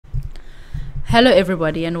Hello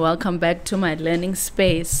everybody and welcome back to my learning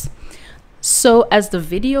space. So as the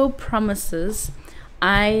video promises,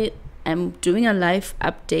 I am doing a life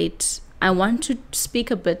update. I want to speak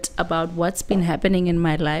a bit about what's been happening in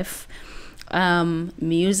my life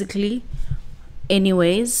musically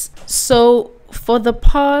anyways. So for the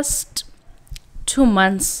past 2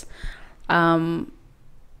 months, I've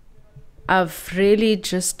really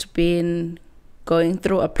just been going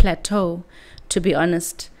through a plateau, to be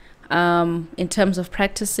honest. In terms of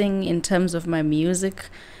practicing, in terms of my music,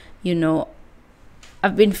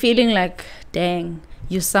 I've been feeling like, dang,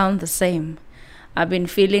 you sound the same. I've been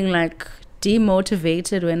feeling like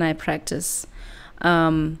demotivated when I practice.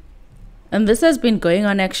 And this has been going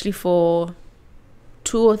on actually for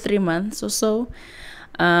 2 or 3 months or so.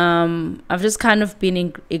 I've just kind of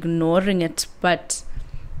been ignoring it. But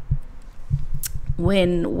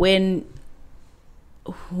when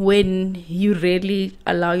you really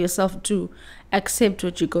allow yourself to accept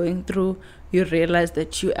what you're going through, you realize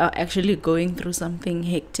that you are actually going through something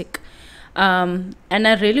hectic. And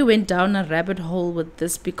I really went down a rabbit hole with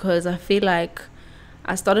this because I feel like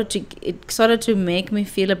it started to make me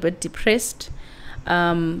feel a bit depressed,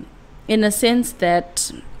 in a sense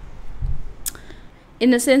that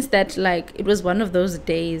like it was one of those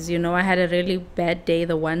days, I had a really bad day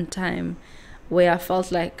the one time where I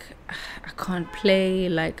felt like I can't play,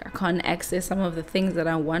 like I can't access some of the things that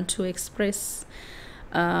I want to express.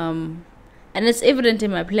 And it's evident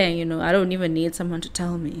in my playing, I don't even need someone to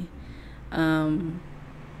tell me.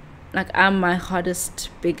 Like I'm my hardest,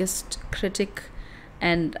 biggest critic,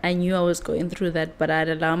 and I knew I was going through that, but I'd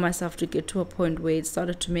allow myself to get to a point where it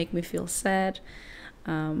started to make me feel sad.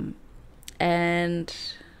 And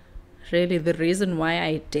really the reason why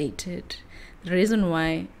I dated, the reason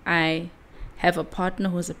why I have a partner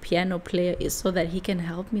who's a piano player is so that he can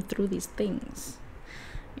help me through these things.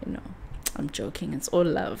 I'm joking, it's all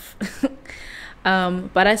love.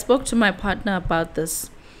 But I spoke to my partner about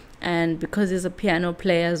this, and because he's a piano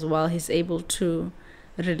player as well, he's able to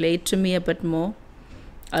relate to me a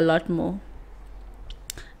lot more.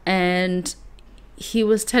 And he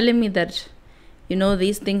was telling me that,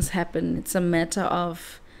 these things happen. It's a matter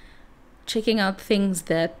of checking out things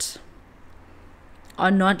that are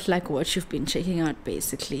not like what you've been checking out,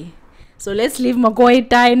 basically. So let's leave Magoy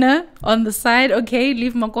Diner on the side, okay?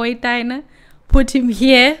 Leave Magoy Diner, put him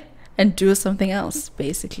here, and do something else,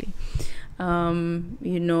 basically. I'm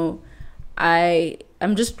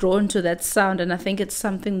just drawn to that sound, and I think it's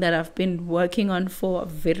something that I've been working on for a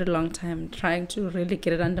very long time, trying to really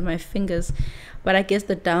get it under my fingers. But I guess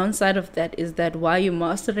the downside of that is that while you're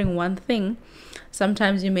mastering one thing,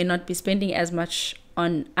 sometimes you may not be spending as much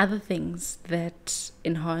on other things that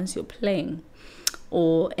enhance your playing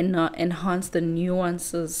or enhance the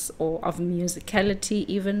nuances or of musicality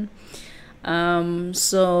even.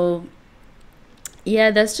 So yeah,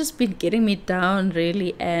 that's just been getting me down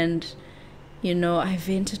really. And I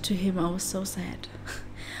vented to him. I was so sad.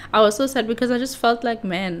 I was so sad because I just felt like,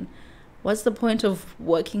 man, what's the point of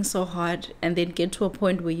working so hard and then get to a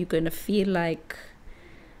point where you're going to feel like,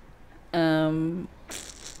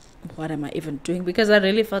 what am I even doing? Because I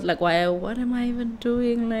really felt like, what am I even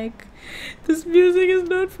doing? Like, this music is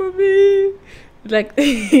not for me. Like,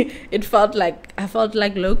 I felt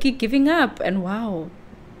like low-key giving up. And wow,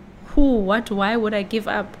 why would I give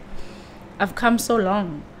up? I've come so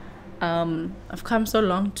long. I've come so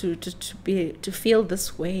long to feel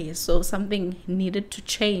this way. So something needed to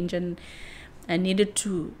change, and I needed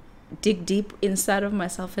to dig deep inside of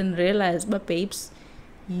myself and realize, but babes,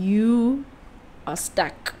 you are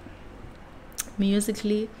stuck.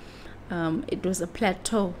 Musically, it was a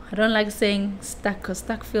plateau. I don't like saying stuck because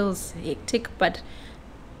stuck feels hectic, but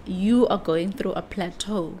you are going through a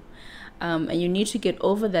plateau, and you need to get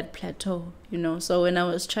over that plateau. So when I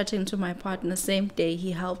was chatting to my partner same day,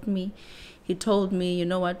 he helped me. He told me,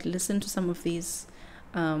 listen to some of these.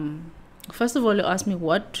 First of all, he asked me,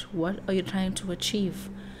 what are you trying to achieve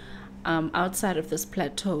outside of this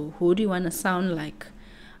plateau? Who do you want to sound like?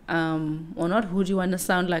 Or not who do you want to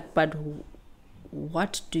sound like, but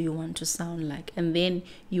what do you want to sound like? And then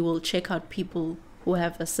you will check out people who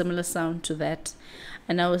have a similar sound to that.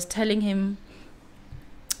 And I was telling him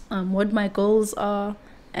what my goals are,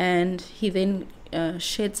 and he then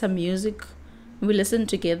shared some music. We listened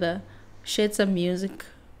together, shared some music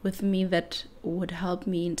with me that would help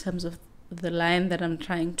me in terms of the line that I'm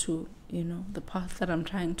trying to, the path that I'm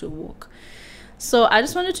trying to walk. So I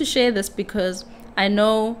just wanted to share this because I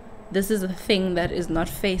know this is a thing that is not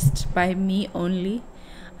faced by me only.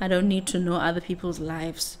 I don't need to know other people's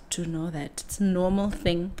lives to know that. It's a normal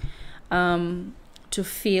thing to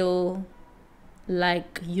feel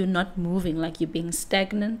like you're not moving, like you're being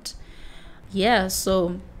stagnant. Yeah,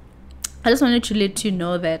 so I just wanted to let you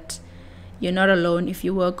know that you're not alone if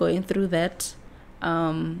you were going through that.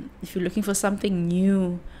 If you're looking for something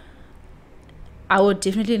new, I would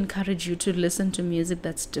definitely encourage you to listen to music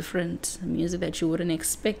that's different, music that you wouldn't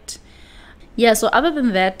expect. Yeah, so other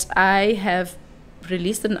than that, I have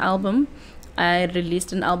released an album. I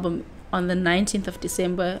released an album on the 19th of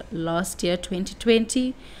December last year,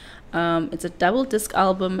 2020. It's a double disc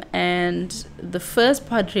album, and the first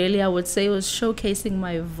part really I would say was showcasing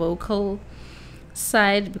my vocal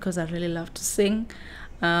side, because I really love to sing.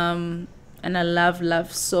 And I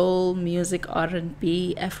love soul music,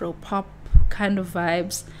 R&B, Afro pop kind of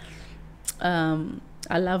vibes.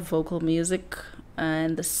 I love vocal music.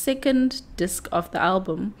 And the second disc of the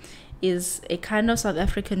album is a kind of South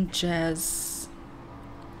African jazz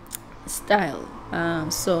style.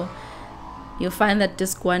 So you'll find that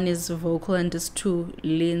disc 1 is vocal and disc 2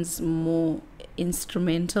 leans more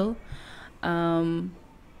instrumental. And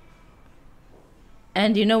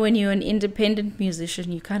you know, when you're an independent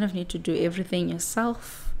musician, you kind of need to do everything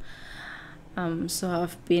yourself. So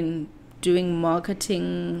I've been doing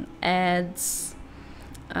marketing, ads.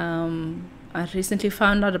 I recently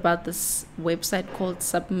found out about this website called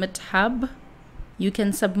Submit Hub. You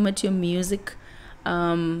can submit your music.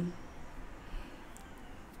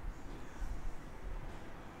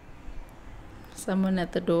 Someone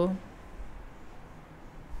at the door.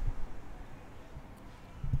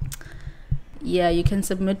 Yeah, you can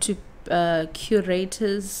submit to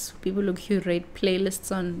curators, people who curate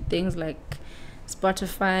playlists on things like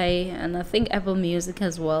Spotify and I think Apple Music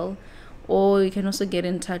as well. Or you can also get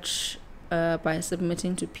in touch by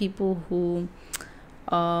submitting to people who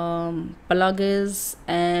bloggers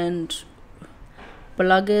and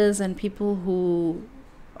people who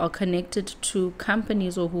are connected to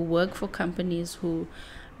companies or who work for companies who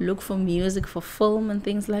look for music for film and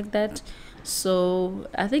things like that. So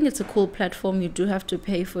I think it's a cool platform. You do have to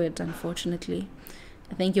pay for it, unfortunately.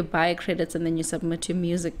 I think you buy credits and then you submit your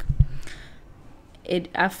music.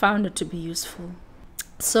 I found it to be useful.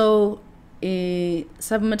 So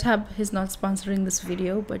Submit Hub is not sponsoring this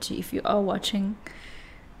video, but if you are watching,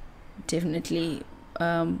 definitely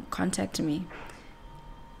contact me.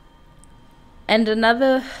 And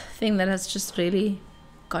another thing that has just really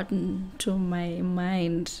gotten to my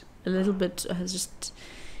mind a little bit, has just,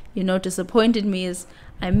 disappointed me, is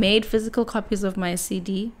I made physical copies of my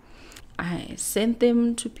CD. I sent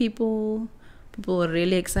them to people. People were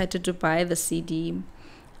really excited to buy the CD.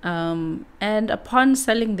 And upon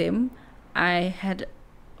selling them, I had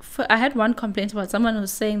one complaint about someone who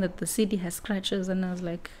was saying that the CD has scratches, and I was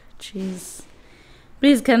like, jeez,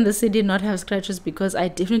 please can the CD not have scratches? Because I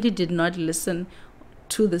definitely did not listen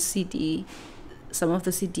to the CD, some of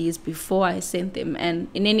the CDs, before I sent them. And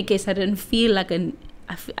in any case, I didn't feel a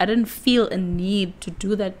need to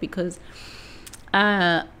do that, because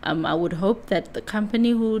I would hope that the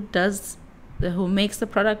company who makes the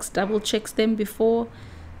products double checks them before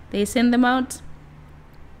they send them out.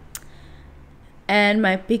 And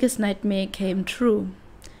my biggest nightmare came true.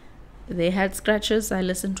 They had scratches. I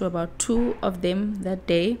listened to about 2 of them that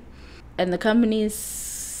day, and the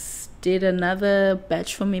companies did another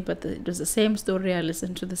batch for me, but it was the same story. I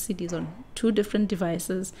listened to the CDs on 2 different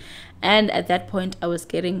devices, and at that point I was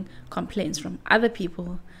getting complaints from other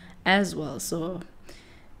people as well. So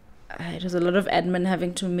it was a lot of admin,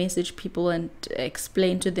 having to message people and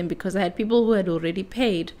explain to them, because I had people who had already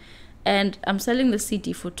paid, and I'm selling the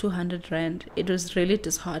CD for 200 Rand. It was really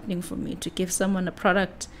disheartening for me to give someone a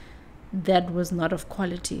product that was not of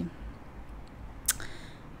quality.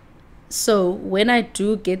 So when I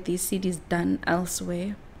do get these CDs done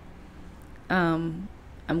elsewhere, I'm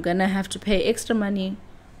gonna have to pay extra money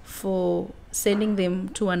for sending them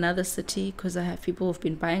to another city, because I have people who've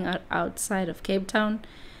been buying outside of Cape Town.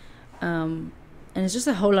 And it's just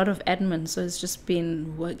a whole lot of admin, so it's just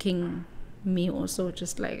been working me also,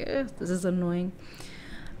 just like, this is annoying.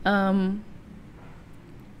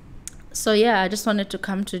 So yeah, I just wanted to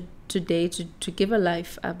come today to give a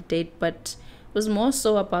life update, but it was more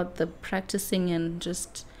so about the practicing and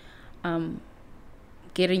just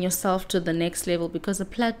getting yourself to the next level, because a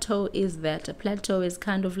plateau is that. A plateau is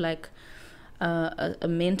kind of like a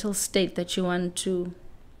mental state that you want to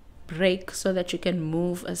break so that you can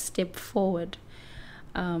move a step forward,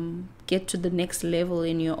 get to the next level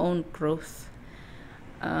in your own growth.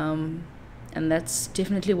 And that's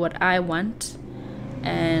definitely what I want.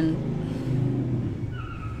 And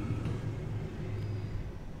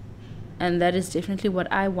that is definitely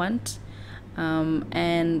what I want.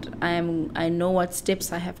 And I know what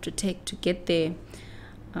steps I have to take to get there.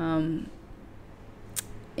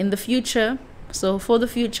 in the future, so for the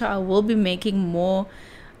future, I will be making more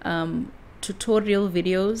tutorial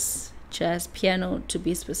videos, jazz piano to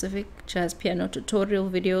be specific, jazz piano tutorial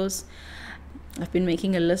videos. I've been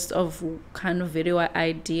making a list of kind of video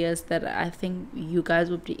ideas that I think you guys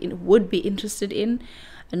would be interested in,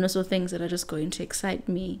 and also things that are just going to excite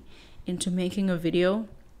me into making a video.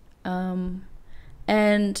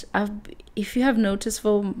 And if you have noticed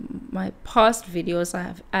for my past videos,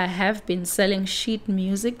 I have been selling sheet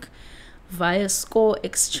music via Score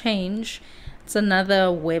Exchange. It's another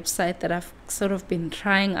website that I've sort of been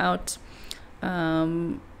trying out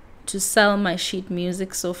to sell my sheet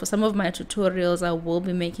music. So for some of my tutorials, I will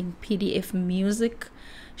be making PDF music,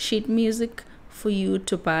 sheet music for you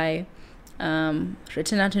to buy,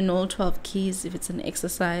 written out in all 12 keys if it's an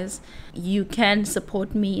exercise. You can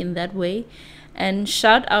support me in that way. And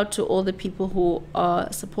shout out to all the people who are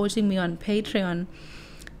supporting me on Patreon.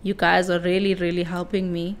 You guys are really, really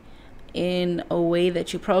helping me in a way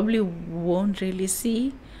that you probably won't really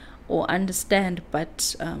see or understand,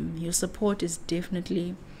 but your support is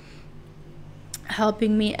definitely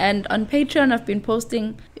helping me. And on Patreon, I've been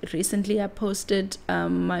posting recently. I posted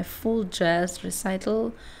my full jazz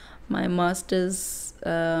recital, my master's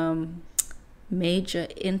major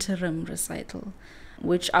interim recital,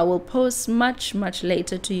 which I will post much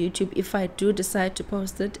later to YouTube if I do decide to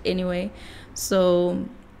post it anyway. So,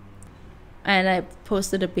 and I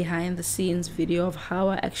posted a behind the scenes video of how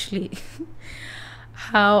I actually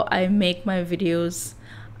how I make my videos,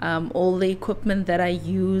 all the equipment that I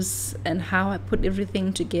use, and how I put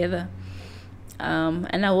everything together.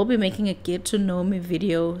 And I will be making a get to know me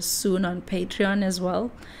video soon on Patreon as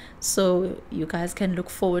well, so you guys can look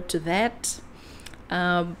forward to that.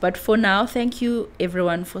 But for now, thank you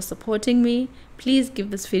everyone for supporting me. Please give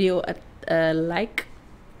this video a like,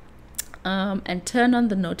 and turn on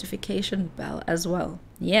the notification bell as well.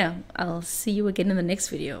 Yeah, I'll see you again in the next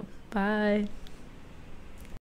video. Bye.